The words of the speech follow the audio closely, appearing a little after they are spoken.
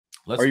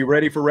Are you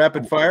ready for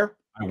rapid fire?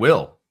 I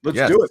will. Let's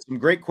do it. Some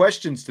great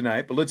questions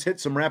tonight, but let's hit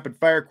some rapid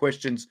fire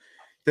questions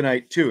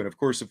tonight too. And of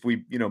course, if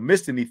we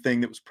missed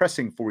anything that was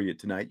pressing for you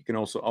tonight, you can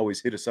also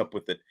always hit us up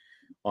with it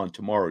on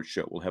tomorrow's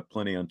show. We'll have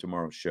plenty on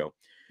tomorrow's show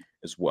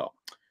as well.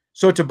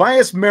 So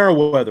Tobias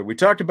Merriweather, we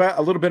talked about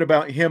a little bit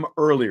about him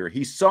earlier.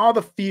 He saw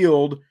the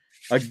field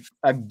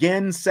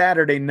again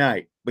Saturday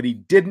night, but he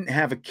didn't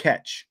have a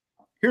catch.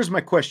 Here's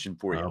my question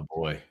for you. Oh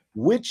boy.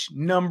 Which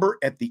number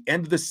at the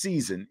end of the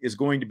season is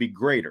going to be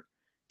greater?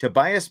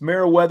 Tobias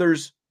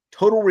Merriweather's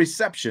total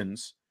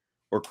receptions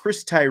or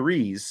Chris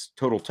Tyree's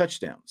total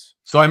touchdowns?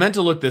 So I meant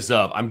to look this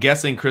up. I'm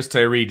guessing Chris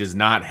Tyree does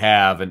not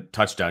have a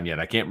touchdown yet.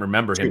 I can't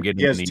remember him getting.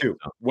 He has two.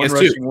 One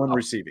rushing, one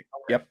receiving.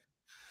 Yep.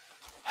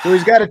 So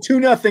he's got a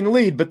 2-0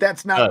 lead, but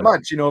that's not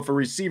much, if a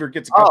receiver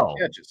gets a couple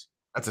catches.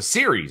 That's a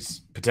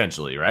series,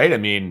 potentially, right? I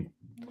mean,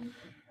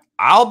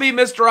 I'll be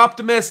Mr.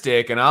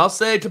 Optimistic, and I'll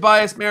say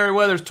Tobias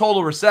Merriweather's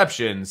total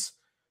receptions,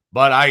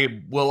 but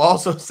I will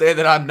also say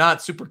that I'm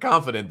not super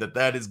confident that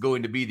that is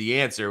going to be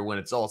the answer when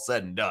it's all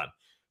said and done.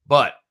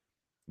 But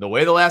the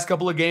way the last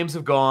couple of games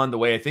have gone, the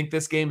way I think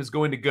this game is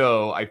going to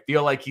go, I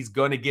feel like he's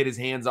going to get his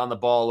hands on the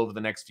ball over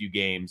the next few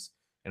games,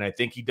 and I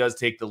think he does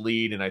take the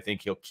lead, and I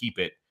think he'll keep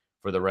it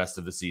for the rest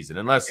of the season,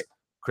 unless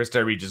Chris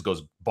Tyree just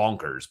goes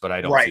bonkers, but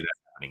I don't see that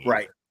happening either.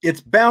 Right. It's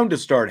bound to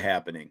start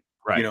happening.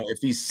 Right. If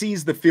he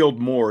sees the field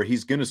more,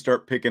 he's going to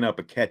start picking up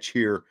a catch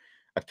here,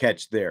 a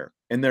catch there.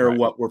 And there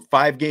are we're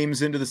 5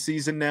 games into the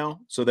season now.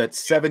 So that's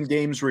 7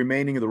 games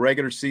remaining of the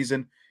regular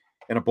season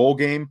and a bowl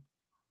game,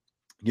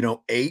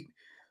 8,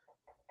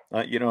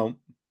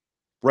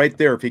 right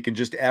there. If he can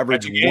just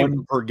average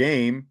 1 per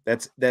game,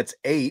 that's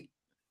 8.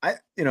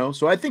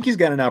 So I think he's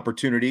got an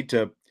opportunity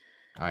to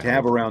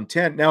have around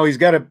 10. Now he's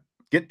got to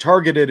get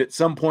targeted at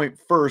some point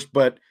first,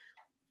 but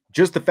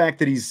just the fact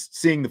that he's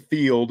seeing the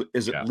field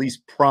is at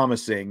least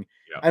promising.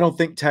 I don't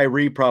think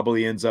Tyree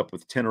probably ends up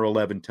with 10 or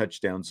 11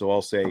 touchdowns. So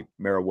I'll say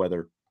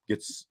Merriweather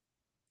gets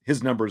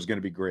his number is going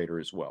to be greater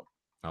as well.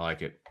 I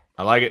like it.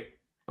 I like it.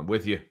 I'm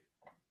with you.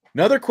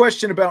 Another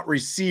question about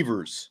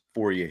receivers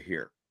for you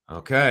here.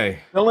 Okay.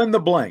 Fill in the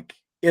blank.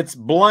 It's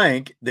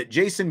blank that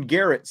Jason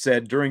Garrett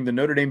said during the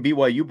Notre Dame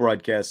BYU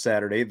broadcast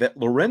Saturday that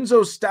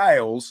Lorenzo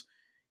Styles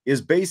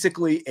is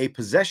basically a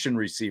possession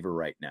receiver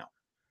right now.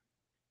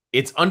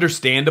 It's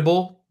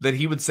understandable that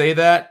he would say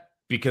that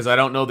because I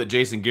don't know that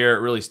Jason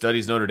Garrett really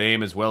studies Notre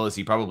Dame as well as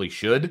he probably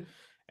should.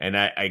 And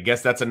I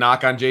guess that's a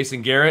knock on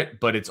Jason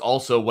Garrett, but it's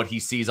also what he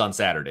sees on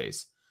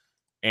Saturdays.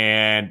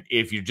 And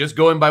if you're just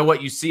going by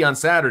what you see on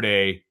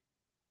Saturday,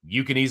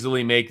 you can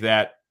easily make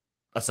that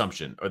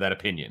assumption or that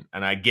opinion.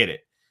 And I get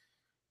it.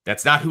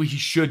 That's not who he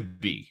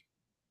should be.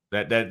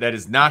 That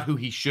is not who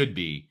he should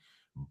be,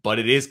 but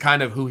it is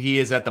kind of who he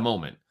is at the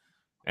moment.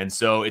 And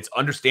so it's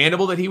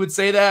understandable that he would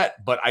say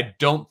that, but I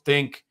don't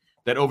think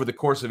that over the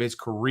course of his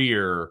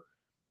career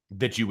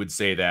that you would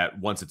say that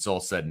once it's all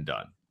said and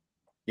done.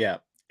 Yeah.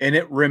 And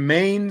it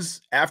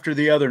remains, after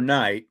the other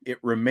night, it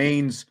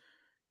remains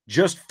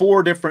just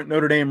 4 different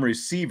Notre Dame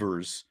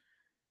receivers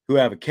who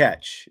have a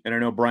catch. And I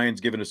know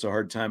Brian's given us a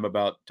hard time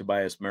about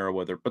Tobias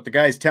Merriweather, but the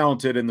guy's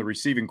talented and the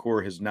receiving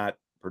core has not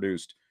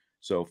produced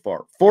so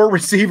far. 4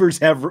 receivers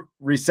have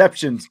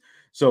receptions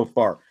so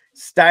far.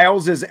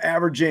 Styles is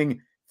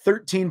averaging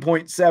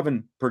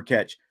 13.7 per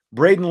catch.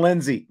 Braden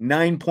Lindsey,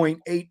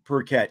 9.8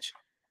 per catch.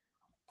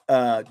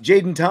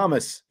 Jaden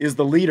Thomas is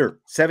the leader,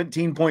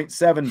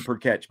 17.7 per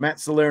catch. Matt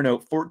Salerno,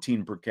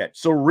 14 per catch.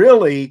 So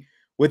really,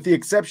 with the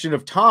exception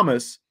of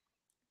Thomas,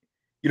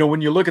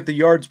 when you look at the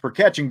yards per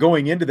catch and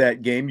going into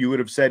that game, you would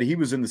have said he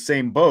was in the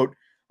same boat.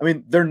 I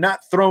mean, they're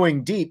not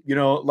throwing deep,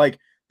 like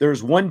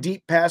there's one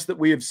deep pass that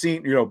we have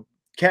seen,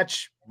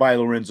 catch by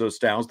Lorenzo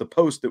Styles, the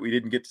post that we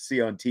didn't get to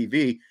see on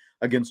TV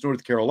against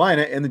North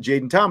Carolina, and the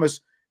Jaden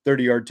Thomas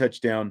 30-yard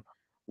touchdown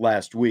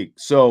last week.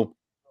 So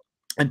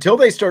until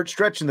they start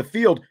stretching the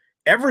field,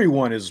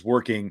 everyone is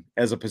working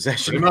as a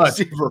possession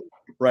receiver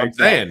right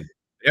now. They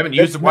haven't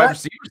used the wide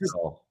receivers at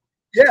all.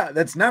 Yeah,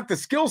 that's not the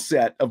skill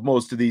set of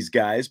most of these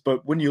guys,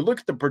 but when you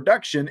look at the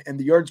production and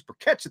the yards per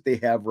catch that they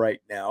have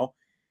right now,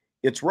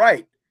 it's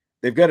right.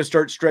 They've got to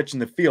start stretching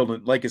the field.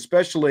 And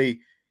especially,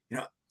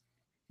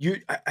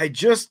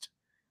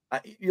 I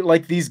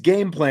like these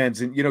game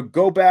plans and,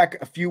 go back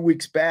a few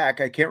weeks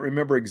back. I can't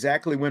remember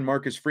exactly when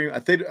Marcus Freeman, I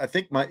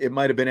think it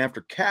might've been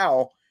after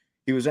Cal.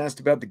 He was asked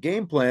about the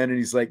game plan and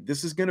he's like,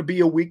 this is going to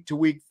be a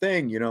week-to-week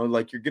thing.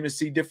 Like you're going to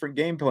see different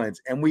game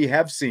plans. And we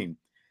have seen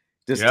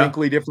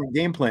distinctly different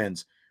game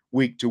plans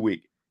week to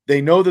week.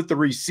 They know that the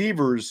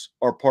receivers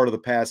are part of the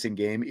passing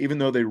game, even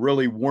though they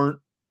really weren't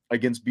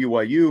against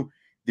BYU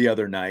the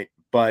other night.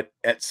 But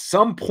at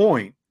some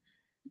point,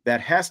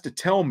 that has to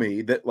tell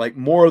me that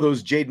more of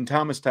those Jaden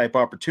Thomas type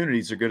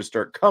opportunities are going to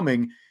start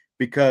coming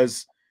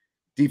because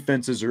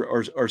defenses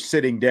are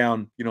sitting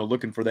down,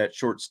 looking for that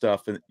short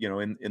stuff and,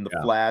 in the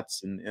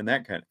flats and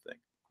that kind of thing.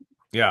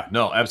 Yeah,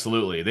 no,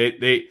 absolutely.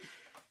 They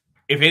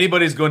if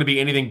anybody's going to be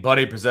anything but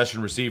a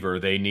possession receiver,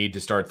 they need to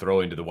start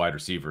throwing to the wide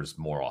receivers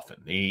more often.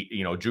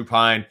 Drew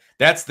Pine,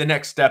 that's the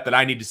next step that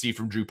I need to see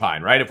from Drew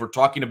Pine, right? If we're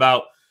talking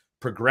about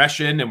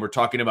progression and we're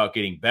talking about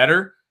getting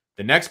better,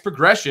 the next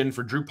progression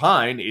for Drew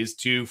Pine is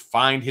to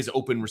find his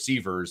open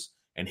receivers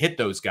and hit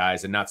those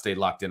guys and not stay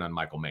locked in on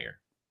Michael Mayer.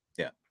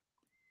 Yeah.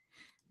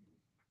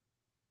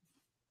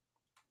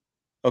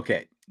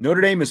 Okay.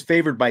 Notre Dame is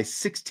favored by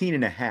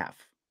 16.5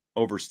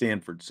 over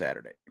Stanford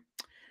Saturday.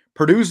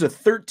 Purdue's a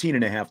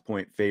 13.5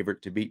 point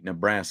favorite to beat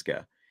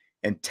Nebraska,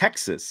 and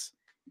Texas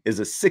is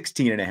a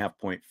 16.5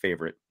 point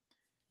favorite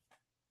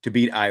to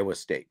beat Iowa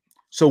State.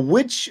 So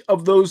which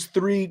of those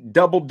three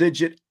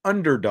double-digit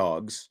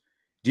underdogs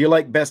do you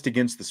like best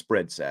against the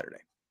spread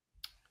Saturday?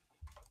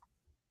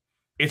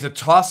 It's a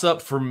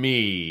toss-up for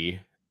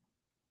me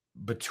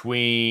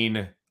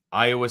between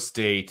Iowa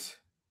State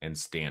and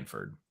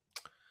Stanford.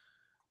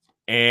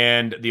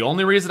 And the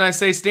only reason I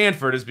say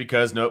Stanford is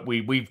because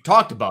we've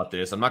talked about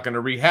this. I'm not going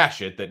to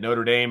rehash it, that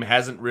Notre Dame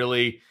hasn't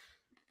really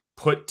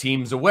put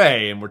teams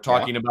away, and we're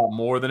talking about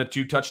more than a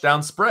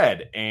 2-touchdown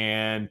spread,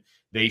 and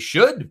they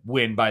should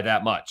win by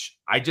that much.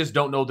 I just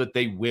don't know that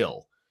they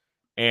will.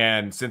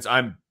 And since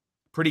I'm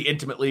pretty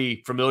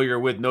intimately familiar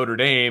with Notre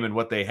Dame and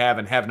what they have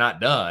and have not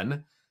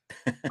done,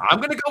 I'm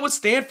going to go with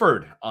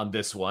Stanford on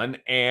this one.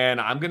 And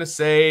I'm going to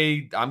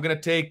say I'm going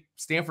to take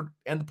Stanford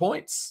and the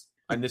points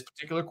on this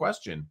particular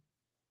question.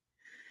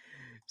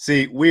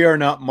 See, we are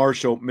not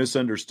Marshall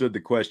misunderstood the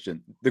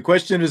question. The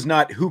question is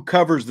not who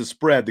covers the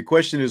spread. The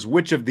question is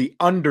which of the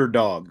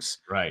underdogs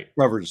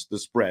covers the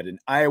spread. And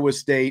Iowa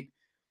State,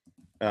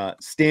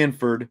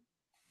 Stanford,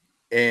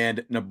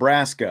 and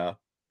Nebraska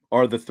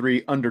are the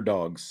three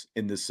underdogs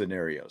in this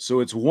scenario.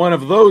 So it's one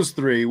of those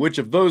three. Which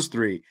of those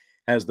three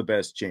has the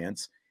best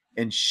chance?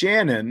 And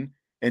Shannon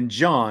and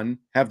John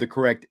have the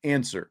correct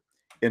answer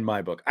in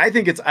my book. I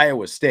think it's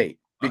Iowa State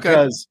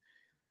because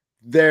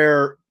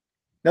they're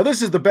 – now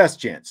this is the best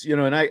chance,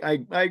 and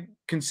I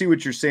can see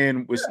what you're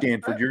saying with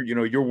Stanford.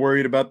 You're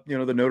worried about,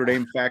 the Notre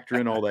Dame factor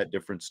and all that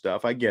different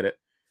stuff. I get it.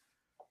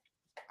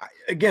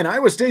 Again,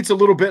 Iowa State's a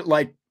little bit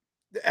like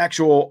the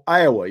actual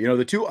Iowa.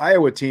 The two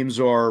Iowa teams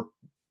are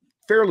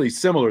fairly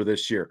similar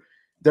this year.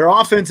 Their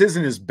offense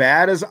isn't as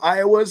bad as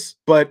Iowa's,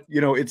 but,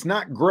 it's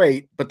not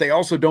great, but they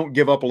also don't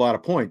give up a lot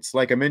of points.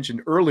 Like I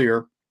mentioned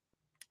earlier,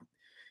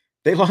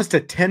 they lost a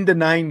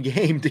 10-9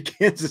 game to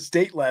Kansas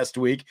State last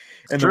week.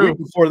 And the week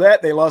before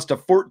that, they lost a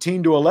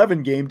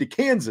 14-11 game to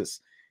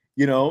Kansas,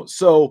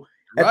 So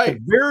at the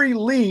very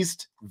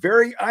least,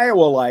 very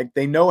Iowa-like,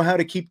 they know how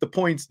to keep the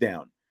points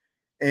down.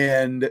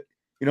 And,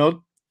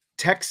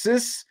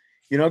 Texas,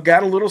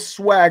 got a little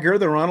swagger.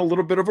 They're on a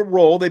little bit of a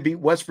roll. They beat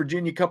West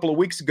Virginia a couple of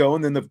weeks ago.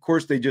 And then, of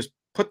course, they just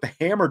put the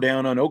hammer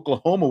down on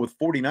Oklahoma with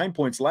 49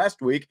 points last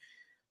week.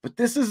 But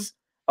this is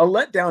a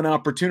letdown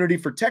opportunity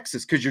for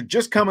Texas because you're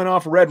just coming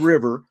off Red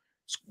River,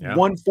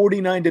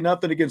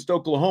 149-0 against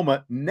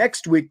Oklahoma.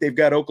 Next week, they've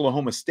got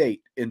Oklahoma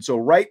State. And so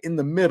right in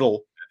the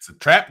middle. It's a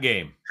trap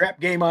game. Trap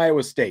game,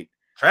 Iowa State.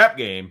 Trap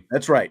game.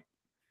 That's right.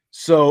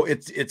 So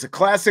it's a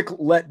classic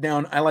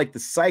letdown. I like the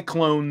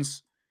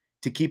Cyclones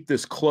to keep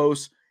this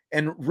close.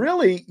 And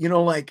really,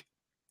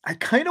 I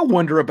kind of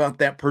wonder about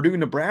that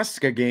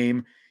Purdue-Nebraska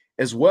game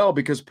as well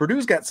because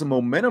Purdue's got some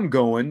momentum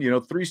going,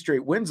 3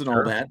 straight wins and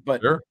all that.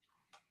 But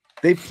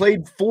they've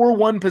played 4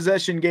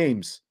 one-possession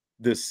games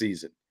this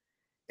season.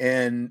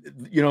 And,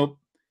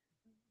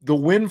 the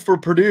win for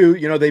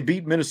Purdue, they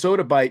beat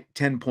Minnesota by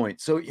 10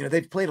 points. So,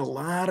 they've played a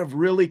lot of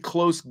really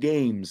close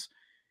games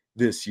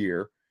this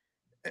year.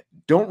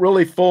 Don't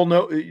really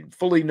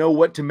fully know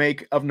what to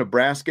make of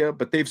Nebraska,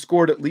 but they've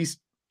scored at least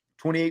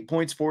 28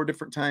 points 4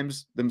 different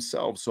times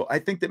themselves. So I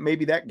think that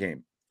maybe that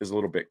game is a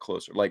little bit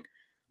closer. Like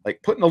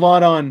putting a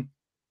lot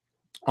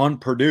on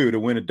Purdue to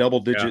win a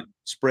double-digit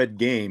spread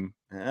game.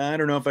 I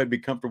don't know if I'd be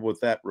comfortable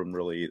with that one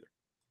really either.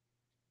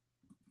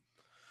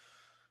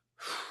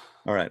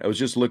 All right. I was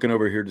just looking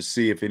over here to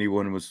see if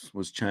anyone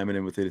was chiming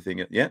in with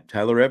anything. Yeah,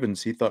 Tyler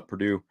Evans, he thought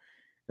Purdue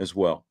as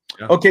well.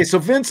 Yeah. Okay, so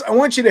Vince, I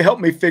want you to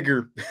help me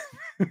figure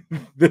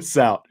this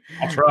out.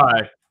 I'll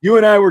try. You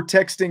and I were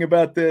texting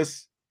about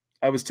this.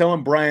 I was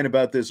telling Brian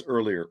about this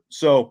earlier.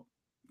 So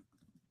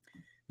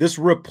this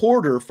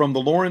reporter from the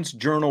Lawrence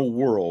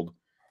Journal-World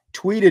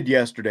tweeted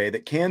yesterday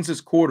that Kansas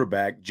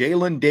quarterback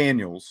Jalen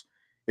Daniels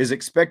is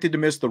expected to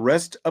miss the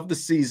rest of the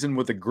season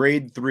with a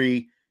grade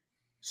 3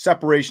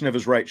 separation of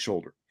his right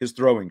shoulder, his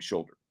throwing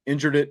shoulder.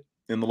 Injured it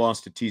in the loss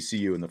to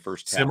TCU in the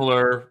first half.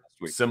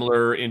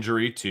 Similar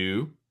injury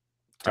to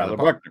Tyler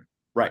Buchner.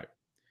 Right.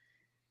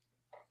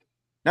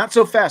 Not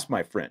so fast,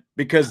 my friend,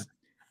 because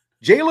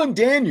Jalen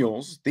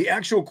Daniels, the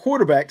actual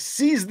quarterback,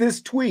 sees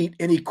this tweet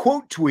and he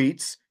quote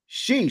tweets,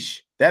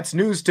 "Sheesh, that's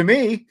news to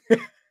me."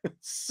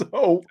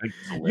 So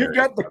you've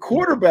got the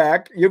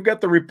quarterback, you've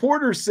got the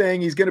reporter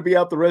saying he's going to be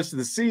out the rest of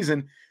the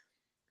season.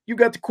 You've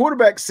got the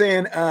quarterback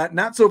saying,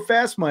 not so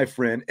fast, my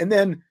friend. And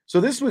then, so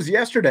this was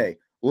yesterday.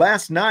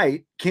 Last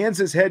night,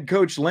 Kansas head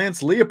coach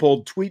Lance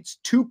Leopold tweets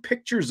 2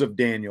 pictures of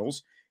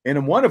Daniels. And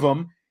in one of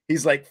them,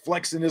 he's like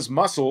flexing his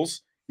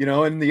muscles,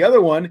 and the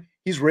other one,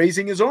 he's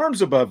raising his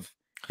arms above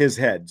his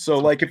head. So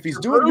like if he's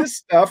doing this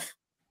stuff,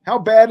 how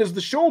bad is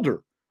the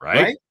shoulder?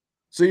 Right?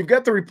 So you've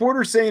got the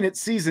reporter saying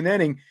it's season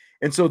ending.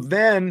 And so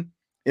then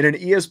In an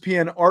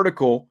ESPN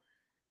article,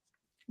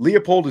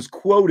 Leopold is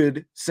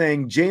quoted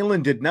saying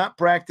Jalen did not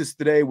practice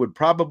today, would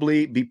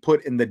probably be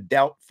put in the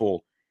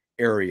doubtful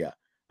area.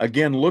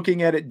 Again,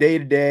 looking at it day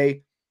to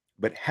day,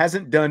 but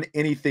hasn't done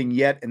anything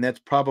yet, and that's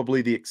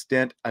probably the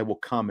extent I will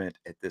comment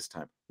at this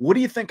time. What do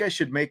you think I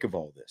should make of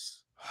all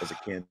this as a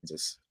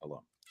Kansas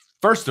alum?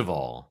 First of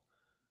all,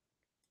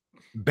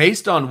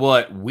 based on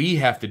what we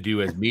have to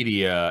do as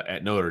media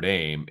at Notre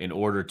Dame in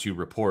order to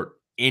report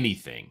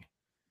anything,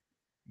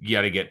 you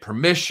got to get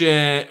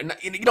permission.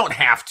 You don't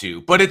have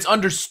to, but it's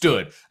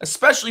understood,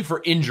 especially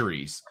for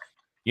injuries.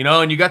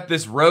 And you got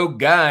this rogue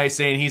guy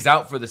saying he's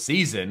out for the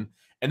season.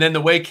 And then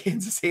the way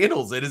Kansas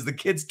handles it is the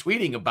kids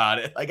tweeting about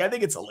it. Like, I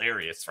think it's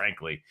hilarious,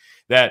 frankly,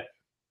 that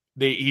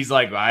he's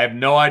like, I have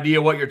no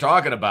idea what you're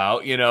talking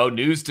about.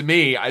 News to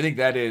me. I think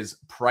that is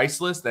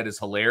priceless. That is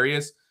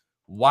hilarious.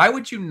 Why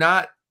would you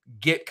not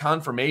get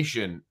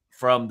confirmation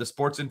from the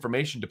sports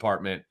information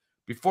department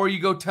before you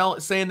go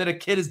saying that a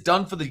kid is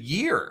done for the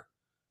year?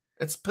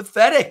 It's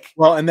pathetic.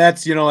 Well, and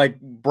that's,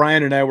 like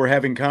Brian and I were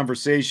having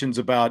conversations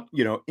about,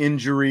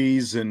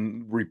 injuries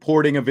and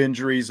reporting of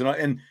injuries.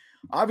 And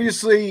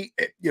obviously,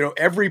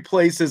 every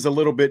place is a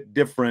little bit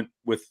different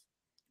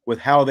with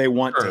how they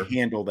want to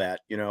handle that,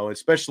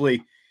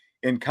 especially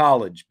in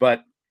college.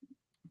 But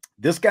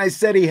this guy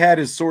said he had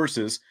his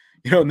sources,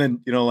 and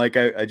then, like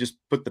I just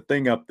put the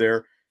thing up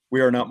there. We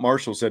Are Not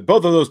Marshall said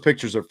both of those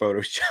pictures are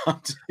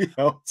photoshopped.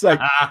 It's like,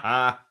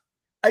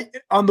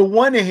 on the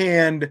one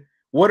hand,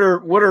 what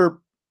are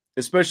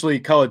especially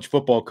college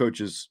football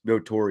coaches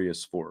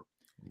notorious for?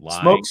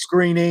 Lying. Smoke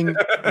screening.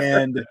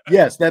 And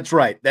yes, that's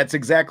right. That's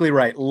exactly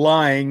right.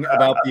 Lying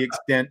about the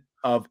extent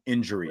of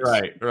injuries.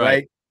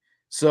 Right.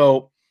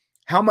 So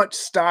how much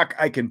stock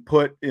I can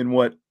put in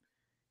what,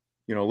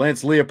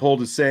 Lance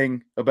Leopold is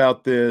saying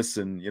about this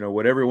and,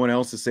 what everyone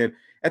else is saying.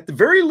 At the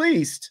very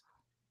least,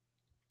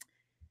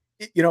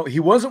 he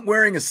wasn't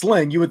wearing a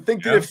sling. You would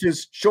think that if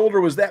his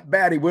shoulder was that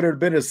bad, he would have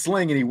been a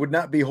sling and he would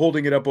not be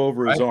holding it up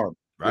over his arm.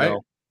 Right.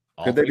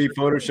 Could they be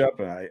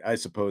photoshopped? I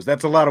suppose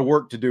that's a lot of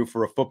work to do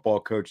for a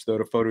football coach, though,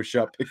 to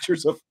Photoshop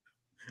pictures of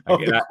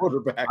the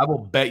quarterback. I will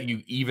bet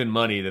you even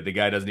money that the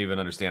guy doesn't even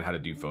understand how to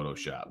do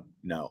Photoshop.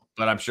 No.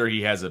 But I'm sure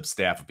he has a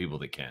staff of people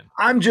that can.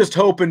 I'm just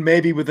hoping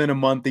maybe within a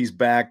month he's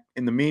back.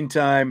 In the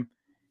meantime,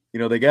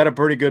 they got a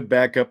pretty good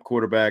backup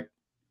quarterback,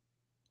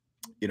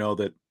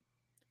 that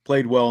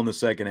played well in the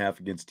second half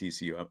against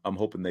TCU. I'm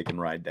hoping they can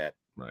ride that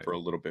for a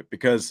little bit,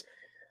 because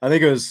I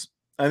think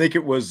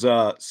it was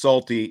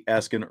Salty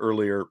asking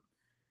earlier,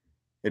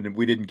 and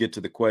we didn't get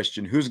to the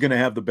question, who's going to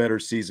have the better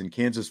season,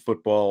 Kansas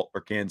football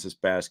or Kansas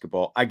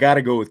basketball? I got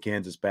to go with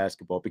Kansas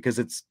basketball because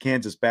it's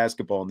Kansas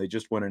basketball and they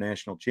just won a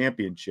national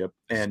championship.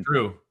 And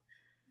true.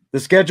 The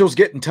schedule's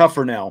getting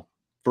tougher now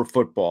for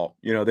football.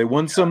 They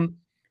won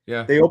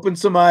they opened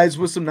some eyes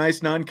with some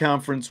nice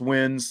non-conference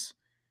wins.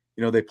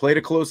 They played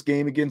a close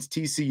game against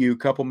TCU.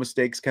 Couple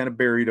mistakes kind of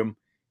buried them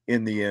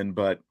in the end,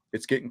 but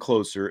it's getting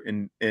closer.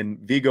 And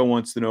Vigo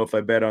wants to know if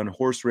I bet on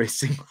horse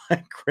racing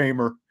like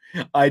Kramer.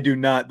 I do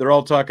not. They're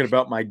all talking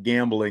about my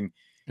gambling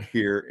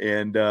here.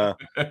 And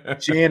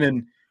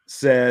Shannon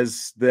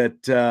says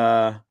that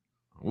a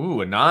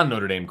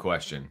non-Notre Dame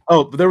question.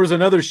 Oh, but there was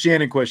another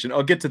Shannon question.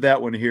 I'll get to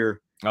that one here.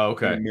 Oh,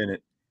 okay. In a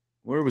minute.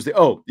 Where was the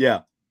Oh,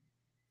 yeah.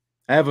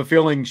 I have a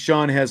feeling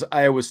Sean has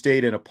Iowa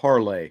State in a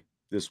parlay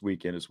this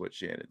weekend, is what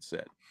Shannon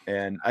said.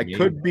 And I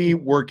could be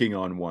working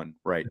on one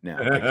right now.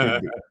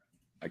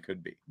 I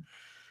could be.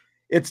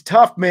 It's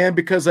tough, man,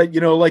 because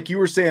like you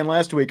were saying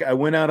last week, I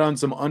went out on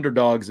some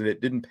underdogs and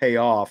it didn't pay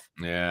off.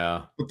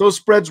 Yeah. But those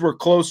spreads were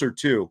closer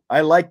too.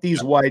 I like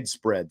these wide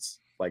spreads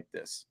like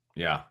this.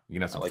 Yeah. You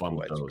can have some fun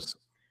with those.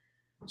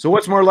 So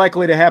what's more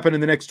likely to happen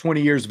in the next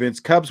 20 years, Vince?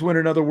 Cubs win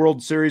another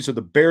World Series or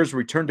the Bears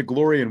return to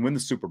glory and win the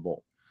Super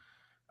Bowl?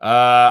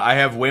 I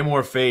have way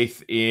more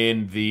faith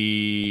in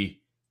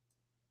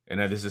and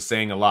this is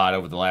saying a lot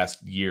over the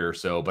last year or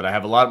so, but I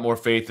have a lot more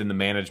faith in the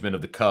management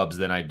of the Cubs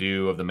than I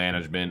do of the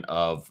management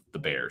of the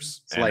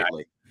Bears.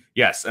 Slightly.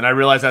 Yes, and I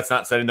realize that's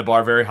not setting the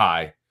bar very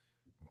high,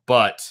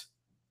 but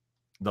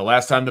the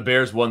last time the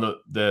Bears won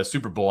the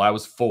Super Bowl, I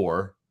was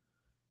 4,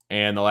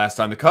 and the last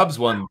time the Cubs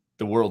won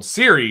the World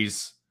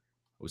Series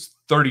was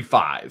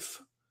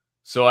 35.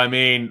 So, I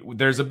mean,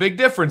 there's a big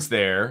difference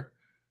there,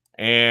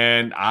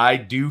 and I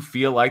do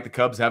feel like the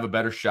Cubs have a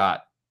better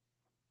shot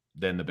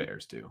than the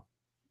Bears do.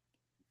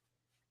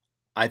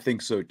 I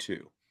think so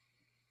too,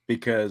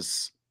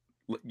 because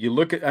you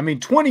look at,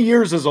 20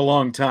 years is a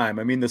long time.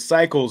 I mean, the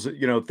cycles,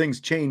 things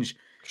change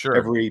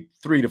every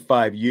 3 to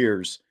 5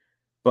 years.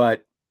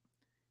 But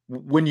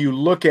when you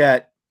look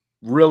at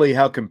really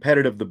how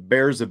competitive the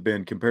Bears have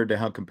been compared to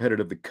how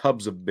competitive the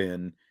Cubs have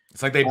been,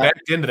 it's like they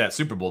backed into that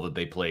Super Bowl that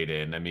they played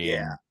in. I mean,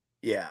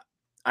 yeah.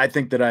 I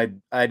think that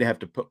I'd have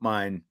to put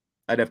mine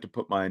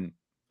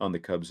on the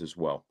Cubs as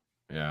well.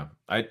 Yeah.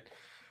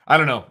 I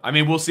don't know. I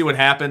mean, we'll see what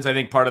happens. I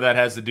think part of that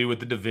has to do with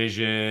the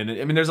division.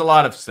 I mean, there's a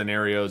lot of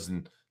scenarios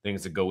and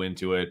things that go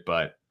into it,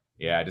 but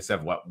yeah, I just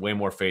have way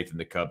more faith in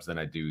the Cubs than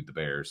I do the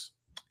Bears.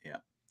 Yeah.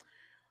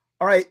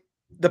 All right.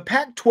 the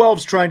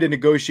Pac-12's trying to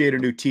negotiate a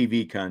new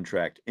TV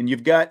contract, and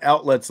you've got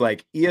outlets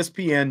like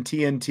ESPN,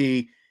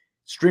 TNT,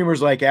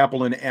 streamers like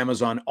Apple and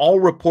Amazon, all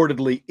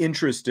reportedly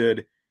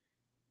interested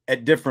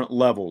at different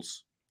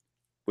levels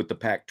with the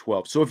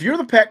Pac-12. So if you're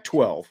the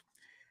Pac-12,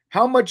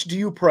 how much do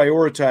you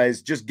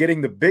prioritize just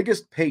getting the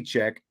biggest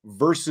paycheck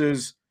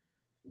versus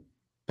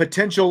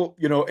potential,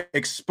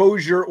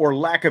 exposure or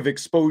lack of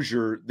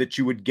exposure that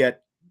you would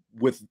get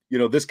with,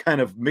 this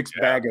kind of mixed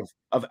bag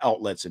of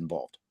outlets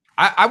involved?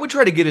 I would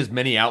try to get as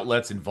many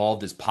outlets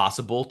involved as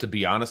possible, to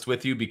be honest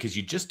with you, because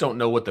you just don't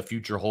know what the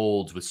future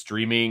holds with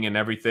streaming and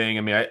everything.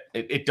 I mean,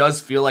 it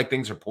does feel like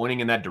things are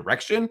pointing in that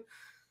direction,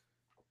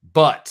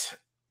 but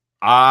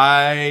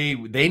they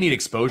need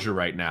exposure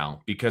right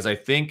now, because I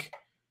think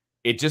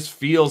it just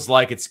feels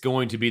like it's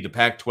going to be the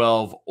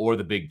Pac-12 or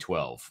the Big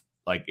 12.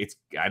 Like,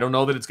 I don't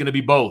know that it's going to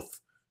be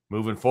both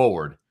moving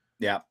forward.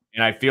 Yeah.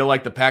 And I feel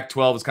like the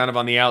Pac-12 is kind of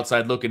on the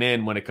outside looking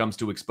in when it comes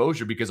to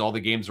exposure, because all the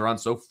games are on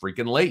so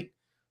freaking late,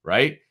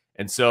 right?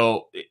 And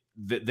so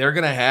they're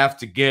going to have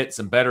to get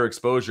some better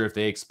exposure if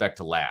they expect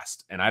to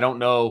last. And I don't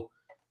know,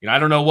 I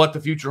don't know what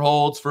the future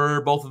holds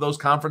for both of those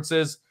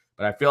conferences,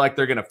 but I feel like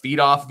they're going to feed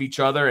off of each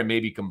other and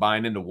maybe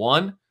combine into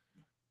one.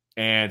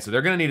 And so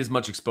they're going to need as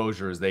much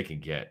exposure as they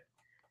can get.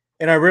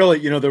 And I really,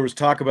 there was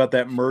talk about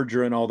that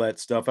merger and all that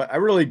stuff. I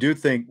really do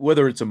think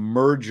whether it's a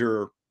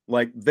merger,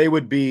 like they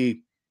would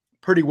be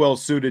pretty well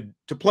suited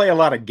to play a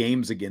lot of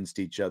games against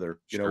each other,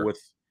 Sure. with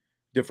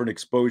different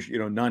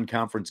exposure,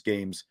 non-conference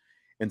games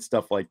and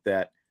stuff like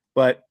that.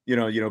 But,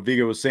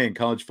 Vigo was saying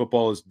college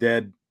football is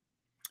dead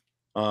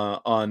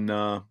on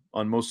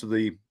most of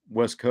the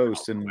West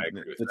Coast. And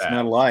it's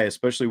not a lie,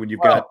 especially when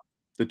you've got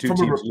the two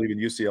teams leaving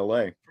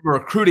UCLA. From a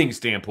recruiting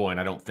standpoint,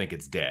 I don't think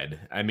it's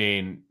dead. I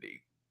mean,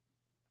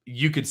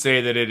 you could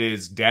say that it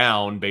is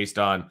down based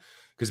on,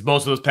 because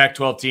most of those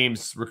Pac-12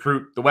 teams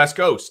recruit the West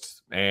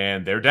Coast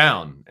and they're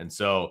down. And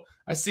so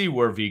I see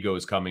where Vigo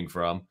is coming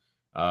from,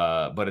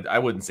 but I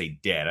wouldn't say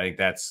dead. I think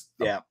that's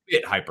a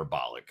bit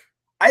hyperbolic.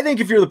 I think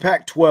if you're the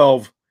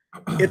Pac-12,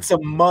 it's a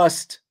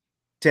must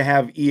to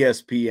have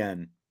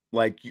ESPN,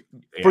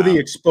 for the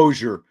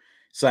exposure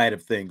side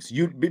of things.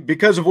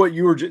 Because of what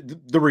you were,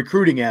 the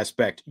recruiting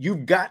aspect,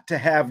 you've got to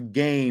have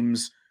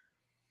games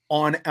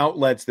on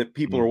outlets that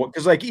people are,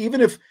 because even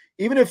if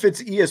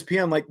it's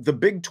ESPN, like the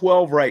Big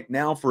 12 right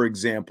now, for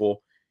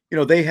example,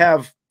 they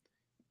have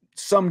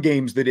some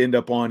games that end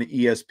up on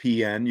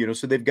ESPN,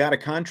 so they've got a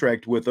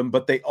contract with them,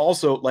 but they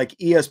also, like,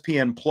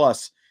 ESPN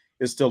Plus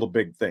is still a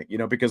big thing,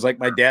 because like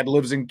my dad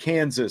lives in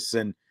Kansas,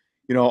 and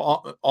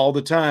all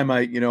the time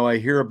I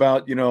hear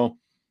about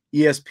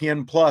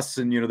ESPN Plus,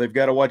 and they've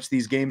got to watch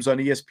these games on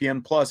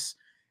ESPN Plus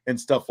and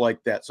stuff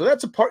like that. So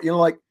that's a part,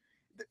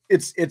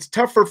 it's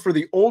tougher for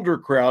the older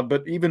crowd,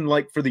 but even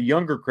like for the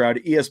younger crowd,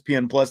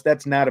 ESPN Plus,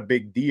 that's not a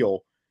big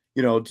deal.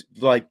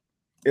 Like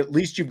at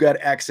least you've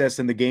got access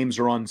and the games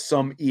are on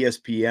some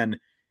ESPN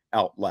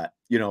outlet.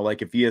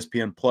 Like if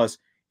ESPN Plus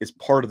is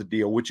part of the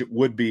deal, which it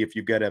would be if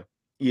you've got a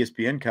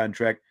ESPN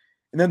contract.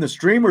 And then the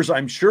streamers,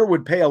 I'm sure,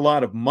 would pay a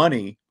lot of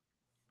money,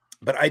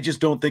 but I just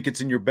don't think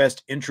it's in your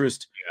best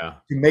interest to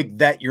make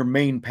that your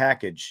main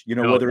package,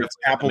 whether it's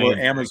Apple or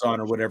Amazon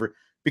or whatever.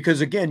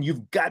 Because again,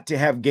 you've got to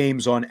have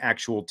games on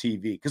actual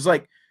TV. Because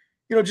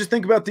just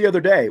think about the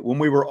other day when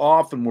we were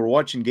off and we're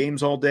watching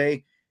games all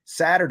day.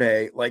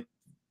 Saturday, like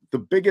the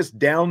biggest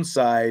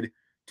downside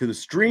to the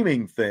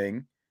streaming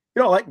thing,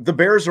 like the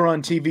Bears are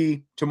on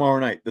TV tomorrow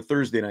night, the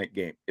Thursday night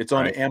game. It's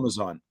on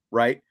Amazon,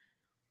 right?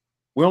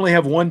 We only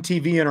have one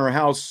TV in our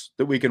house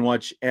that we can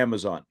watch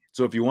Amazon.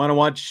 So if you want to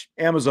watch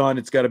Amazon,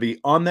 it's got to be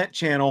on that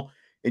channel,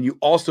 and you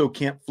also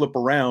can't flip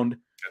around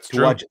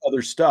watch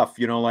other stuff,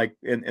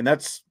 and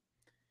that's,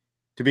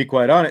 to be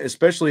quite honest,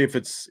 especially if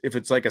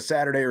it's like a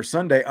Saturday or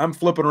Sunday, I'm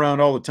flipping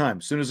around all the time.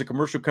 As soon as a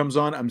commercial comes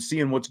on, I'm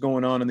seeing what's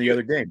going on in the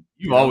other game.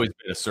 You've always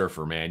been a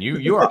surfer, man.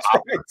 You are.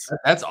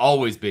 That's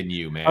always been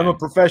you, man. I'm a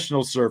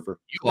professional surfer.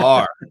 You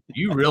are.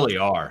 You really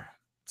are.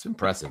 It's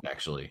impressive,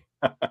 actually.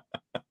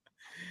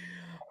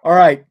 All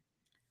right.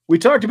 We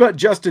talked about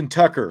Justin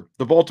Tucker,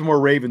 the Baltimore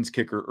Ravens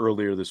kicker,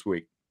 earlier this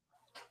week.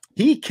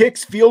 He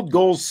kicks field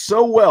goals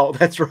so well.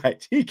 That's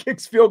right. He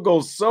kicks field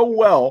goals so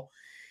well.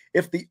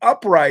 If the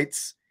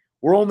uprights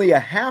were only a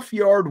half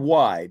yard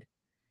wide,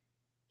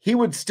 he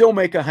would still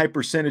make a high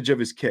percentage of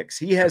his kicks.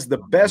 He has the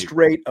best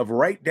rate of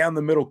right down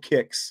the middle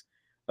kicks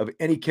of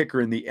any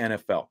kicker in the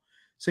NFL.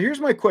 So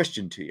here's my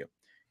question to you.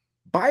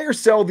 Buy or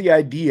sell the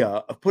idea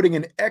of putting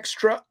an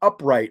extra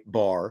upright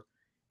bar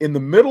in the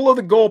middle of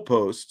the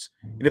goalposts,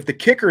 and if the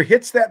kicker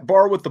hits that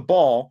bar with the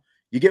ball,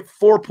 you get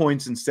 4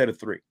 points instead of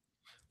 3.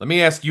 Let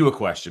me ask you a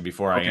question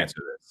before I answer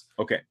this.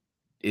 Okay.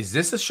 Is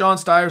this a Sean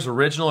Styles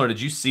original, or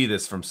did you see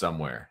this from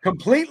somewhere?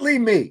 Completely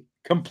me.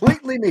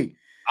 Completely me.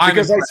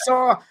 Because I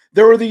saw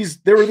there were these,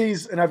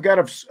 and I've got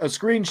a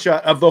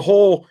screenshot of the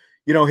whole,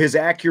 his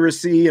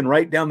accuracy and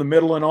right down the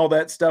middle and all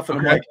that stuff. And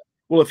I'm like,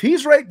 well, if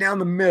he's right down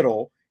the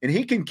middle and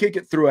he can kick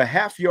it through a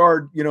half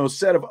yard,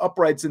 set of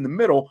uprights in the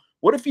middle,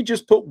 what if you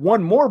just put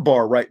one more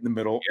bar right in the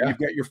middle and you've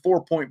got your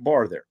 4-point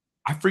bar there?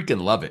 I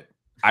freaking love it.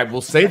 I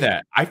will say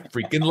that. I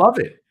freaking love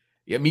it.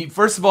 I mean,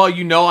 first of all,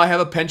 I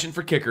have a penchant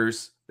for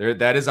kickers.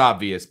 That is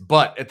obvious.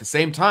 But at the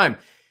same time,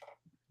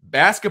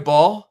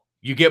 basketball,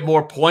 you get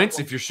more points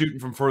if you're shooting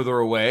from further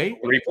away.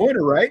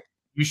 3-pointer, right?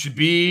 You should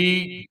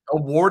be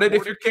awarded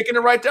if you're kicking it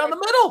right down the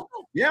middle.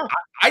 Yeah.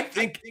 I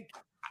think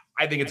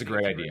it's a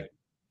great idea.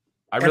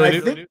 I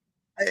really do.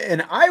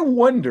 And I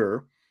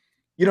wonder,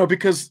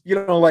 because,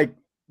 like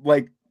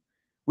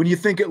when you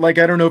think it, like,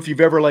 I don't know if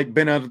you've ever like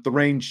been out at the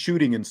range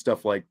shooting and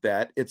stuff like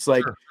that. It's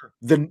like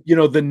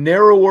the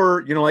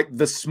narrower, like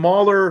the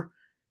smaller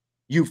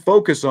you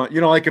focus on,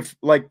 like if,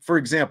 like, for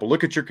example,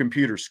 look at your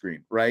computer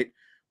screen, right?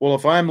 Well,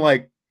 if I'm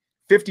like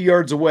 50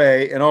 yards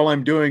away and all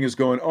I'm doing is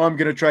going, oh, I'm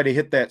going to try to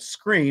hit that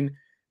screen,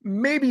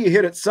 maybe you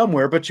hit it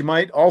somewhere, but you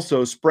might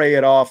also spray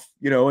it off,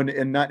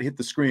 and not hit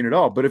the screen at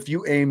all. But if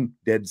you aim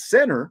dead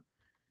center,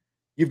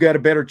 you've got a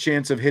better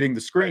chance of hitting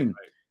the screen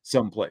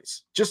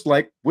someplace, just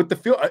like with the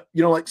field,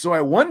 like, so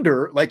I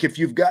wonder, like, if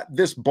you've got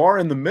this bar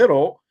in the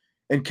middle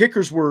and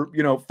kickers were,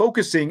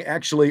 focusing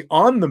actually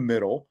on the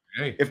middle,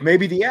 if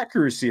maybe the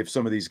accuracy of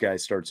some of these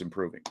guys starts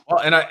improving. Well,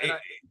 and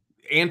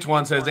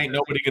Antoine says, ain't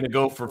nobody going to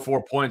go for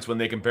 4 points when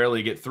they can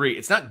barely get 3.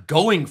 It's not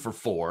going for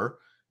 4.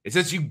 It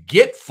says you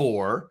get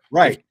 4.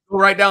 Right. Go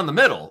right down the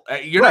middle.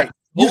 You're right.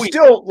 Not you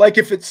still, like,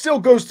 if it still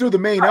goes through the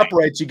main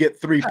uprights, you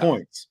get 3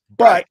 points.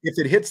 But if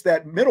it hits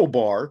that middle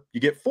bar, you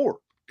get 4.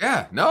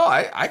 Yeah, no,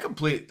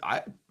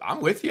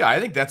 I'm with you. I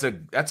think that's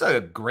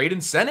a great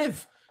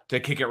incentive to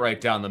kick it right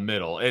down the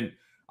middle. And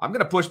I'm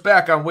going to push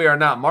back on We Are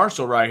Not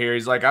Marshall right here.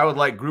 He's like, I would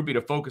like Groupie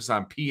to focus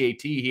on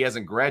PAT. He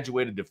hasn't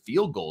graduated to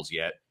field goals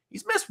yet.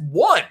 He's missed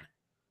 1.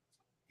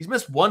 He's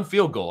missed 1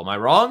 field goal. Am I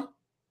wrong?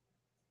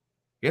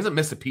 He hasn't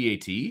missed a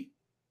PAT.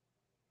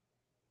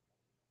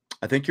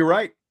 I think you're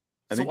right.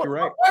 You're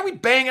right. Why are we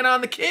banging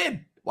on the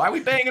kid? Why are we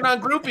banging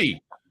on Groupie?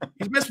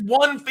 He's missed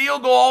 1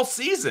 field goal all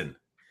season.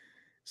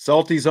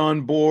 Salty's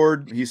on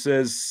board. He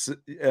says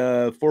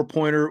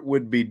 4-pointer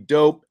would be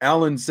dope.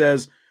 Alan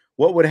says,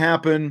 what would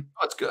happen?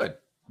 Oh, it's good.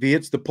 If he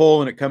hits the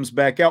pole and it comes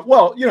back out.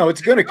 Well,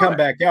 it's going to come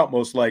back out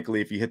most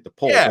likely if you hit the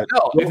pole. Yeah,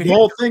 the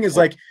whole thing is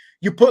like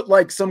you put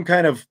like some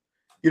kind of,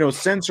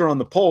 sensor on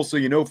the pole so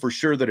you know for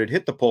sure that it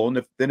hit the pole. And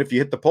if you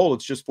hit the pole,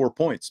 it's just 4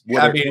 points.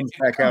 Whether it comes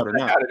back out or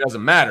not. It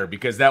doesn't matter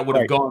because that would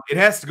have gone. It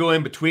has to go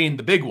in between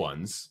the big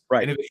ones.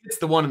 Right. And if it hits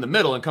the one in the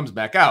middle and comes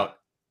back out,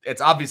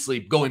 it's obviously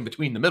going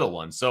between the middle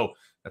ones. So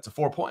that's a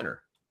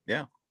 4-pointer.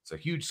 Yeah. It's a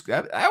huge.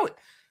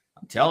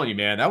 I'm telling you,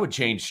 man, that would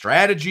change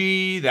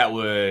strategy. That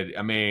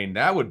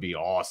would be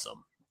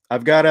awesome.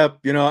 I've got to,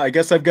 I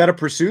guess I've got to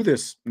pursue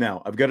this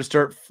now. I've got to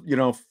start,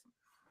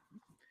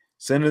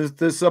 sending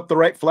this up the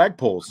right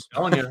flagpoles.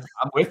 I'm telling you,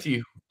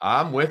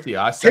 I'm with you.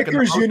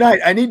 Kickers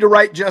unite. I need to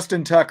write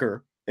Justin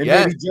Tucker, and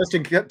maybe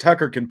Justin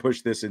Tucker can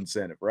push this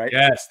incentive, right?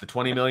 Yes, the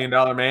 $20 million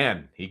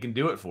man. He can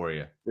do it for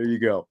you. There you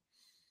go.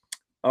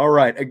 All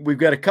right. We've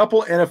got a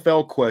couple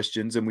NFL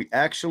questions, and we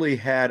actually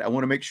I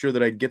want to make sure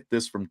that I get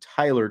this from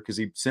Tyler because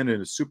he sent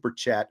in a super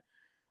chat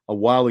a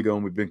while ago,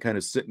 and we've been kind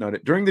of sitting on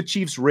it. During the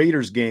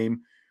Chiefs-Raiders game,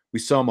 we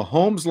saw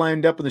Mahomes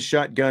lined up in the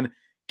shotgun,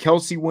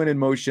 Kelsey went in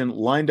motion,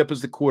 lined up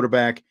as the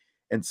quarterback,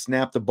 and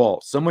snapped the ball.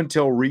 Someone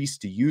tell Reese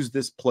to use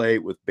this play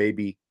with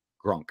baby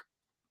Gronk.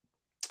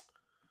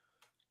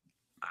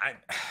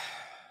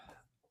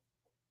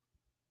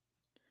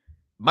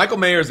 Michael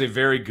Mayer is a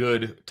very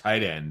good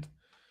tight end.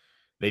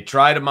 They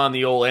tried him on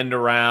the old end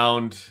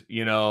around,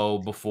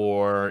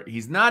 before.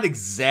 He's not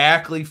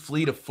exactly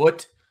fleet of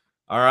foot.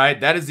 All right.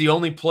 That is the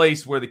only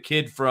place where the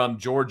kid from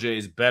Georgia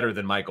is better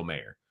than Michael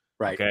Mayer.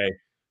 Right. Okay.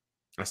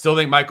 I still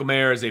think Michael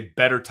Mayer is a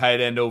better tight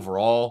end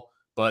overall,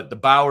 but the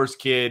Bowers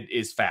kid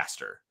is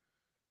faster.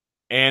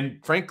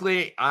 And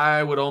frankly,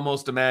 I would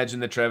almost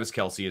imagine that Travis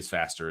Kelce is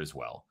faster as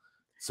well.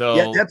 So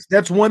yeah,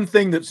 that's one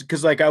thing that's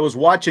because, like, I was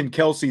watching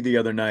Kelce the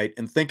other night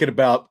and thinking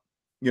about,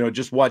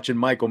 just watching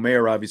Michael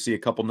Mayer, obviously, a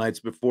couple nights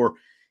before.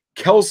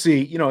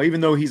 Kelce,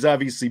 even though he's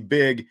obviously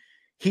big,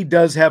 he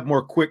does have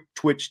more quick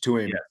twitch to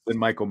him than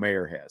Michael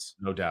Mayer has.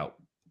 No doubt.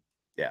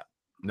 Yeah.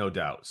 No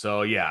doubt.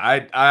 So, yeah,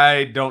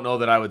 I don't know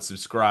that I would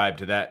subscribe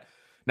to that.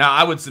 Now,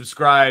 I would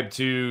subscribe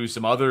to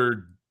some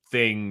other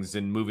things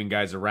and moving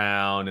guys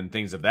around and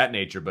things of that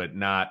nature, but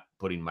not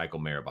putting Michael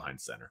Mayer behind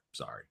center.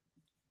 Sorry.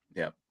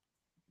 Yeah.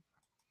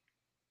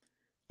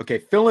 Okay,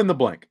 fill in the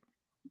blank.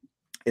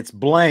 It's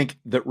blank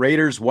that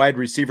Raiders wide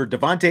receiver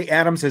Davante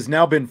Adams has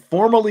now been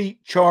formally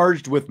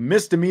charged with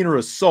misdemeanor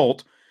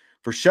assault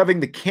for shoving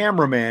the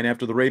cameraman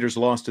after the Raiders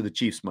lost to the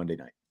Chiefs Monday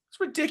night. It's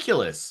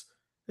ridiculous.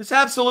 It's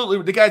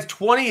absolutely – the guy's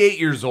 28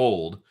 years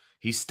old.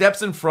 He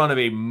steps in front of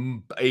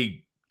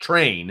a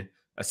train,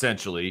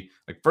 essentially.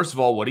 Like, first of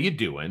all, what are you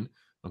doing?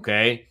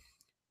 Okay.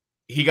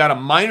 He got a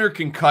minor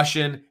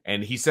concussion,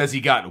 and he says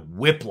he got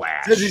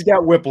whiplash. Says he's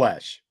got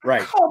whiplash.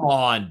 Right. Come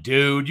on,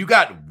 dude. You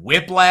got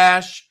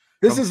whiplash?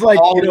 This is like,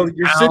 you're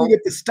sitting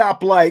at the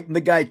stoplight and the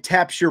guy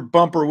taps your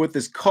bumper with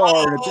his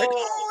car and it's like,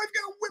 oh, I've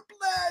got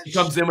whiplash. He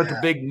comes in with the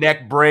big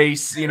neck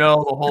brace, the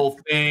whole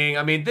thing.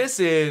 I mean, this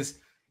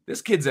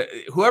kid's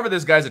whoever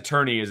this guy's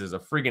attorney is a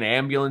friggin'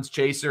 ambulance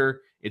chaser.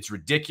 It's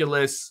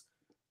ridiculous.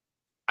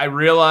 I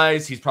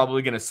realize he's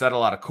probably going to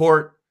settle out of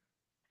court,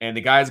 and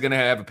the guy's going to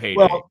have a payday.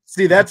 Well,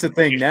 see, that's the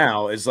thing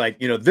now is like,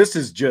 this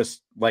is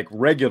just like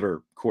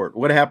regular court.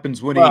 What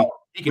happens when Well,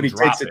 he when can he takes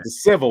drop it it. to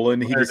civil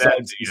and he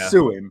decides to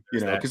sue him,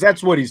 because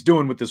that's what he's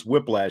doing with this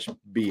whiplash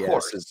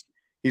BS. Is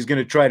he's going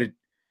to try to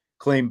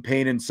claim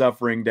pain and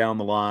suffering down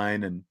the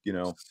line, and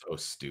so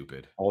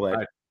stupid. All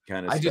that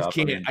kind of stuff.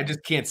 I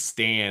just can't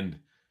stand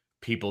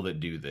people that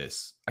do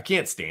this. I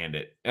can't stand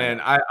it. And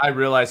I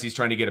realize he's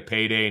trying to get a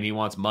payday and he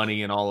wants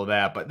money and all of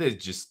that, but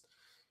it's just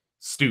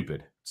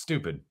stupid.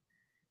 Stupid.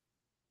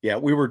 Yeah,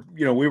 we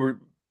were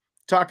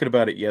talking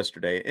about it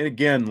yesterday. And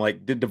again,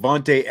 like, did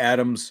Devontae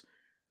Adams,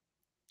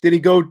 did he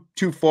go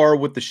too far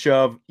with the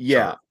shove?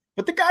 Yeah. Sure.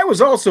 But the guy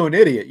was also an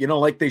idiot.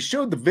 Like they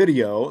showed the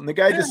video and the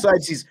guy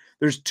decides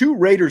there's 2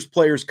 Raiders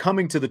players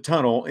coming to the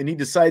tunnel and he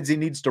decides he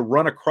needs to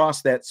run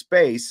across that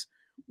space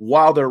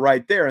while they're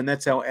right there. And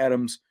that's how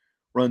Adams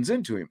runs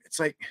into him. It's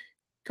like,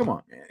 come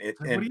on, man.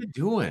 What are you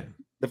doing?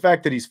 The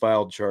fact that he's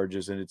filed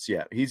charges and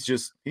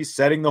he's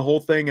setting the whole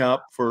thing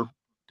up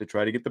to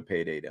try to get the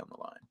payday down the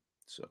line.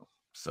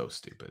 So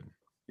stupid.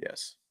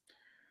 Yes.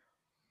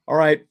 All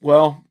right.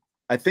 Well,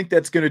 I think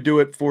that's going to do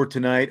it for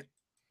tonight.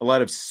 A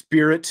lot of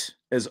spirit,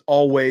 as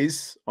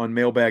always, on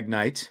Mailbag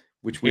Night,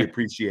 which we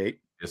appreciate.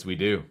 Yes, we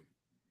do.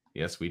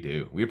 Yes, we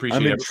do. We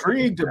appreciate it. I'm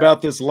intrigued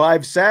about this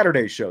live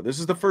Saturday show. This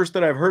is the first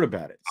that I've heard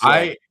about it. So.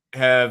 I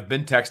have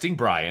been texting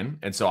Brian,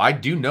 and so I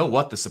do know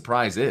what the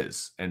surprise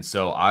is. And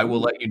so I will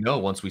let you know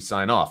once we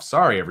sign off.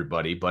 Sorry,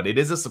 everybody, but it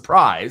is a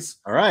surprise.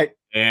 All right.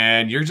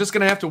 And you're just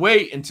going to have to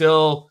wait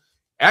until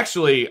 –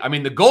 actually, I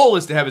mean, the goal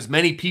is to have as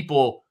many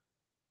people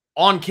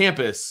on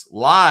campus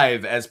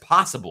live as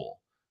possible.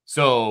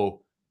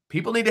 So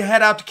people need to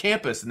head out to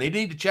campus, and they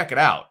need to check it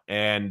out.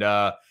 And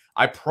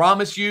I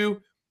promise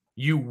you,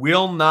 you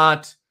will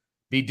not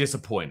be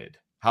disappointed.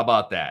 How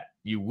about that?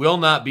 You will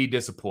not be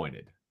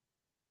disappointed.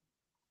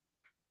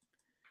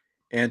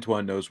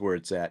 Antoine knows where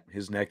it's at.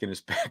 His neck and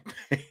his back.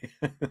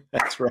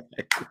 That's right.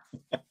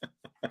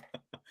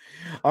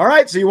 All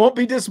right. So you won't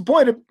be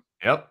disappointed.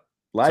 Yep.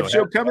 Live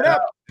show coming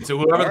up. So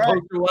whoever the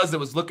poster was that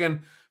was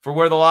looking for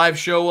where the live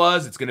show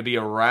was, it's going to be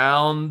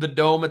around the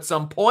dome at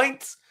some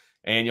point.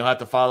 And you'll have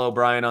to follow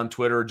Brian on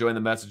Twitter or join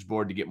the message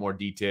board to get more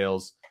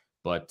details.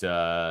 But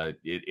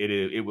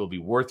it will be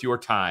worth your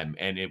time,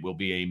 and it will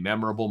be a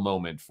memorable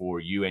moment for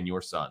you and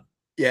your son.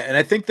 Yeah, and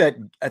I think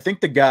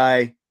the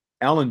guy,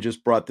 Alan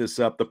just brought this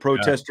up, the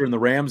protester in the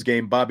Rams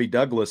game, Bobby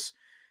Douglas,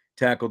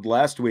 tackled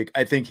last week.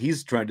 I think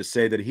he's trying to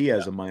say that he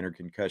has a minor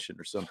concussion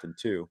or something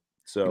too.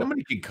 So how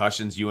many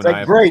concussions you and I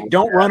have? Great,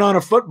 don't run on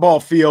a football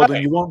field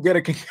and you won't get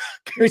a concussion.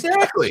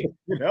 Exactly.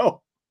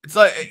 It's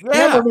like,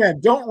 remember, man,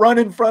 don't run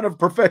in front of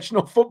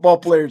professional football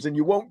players and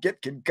you won't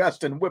get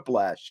concussed and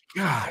whiplash.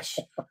 Gosh,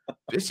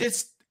 it's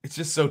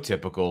just so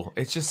typical.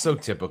 It's just so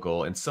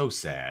typical and so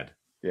sad.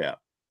 Yeah.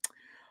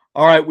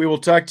 All right. We will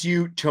talk to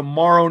you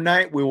tomorrow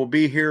night. We will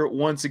be here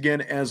once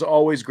again. As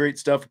always, great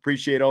stuff.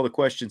 Appreciate all the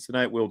questions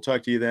tonight. We'll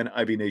talk to you then.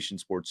 IB Nation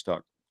Sports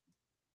Talk.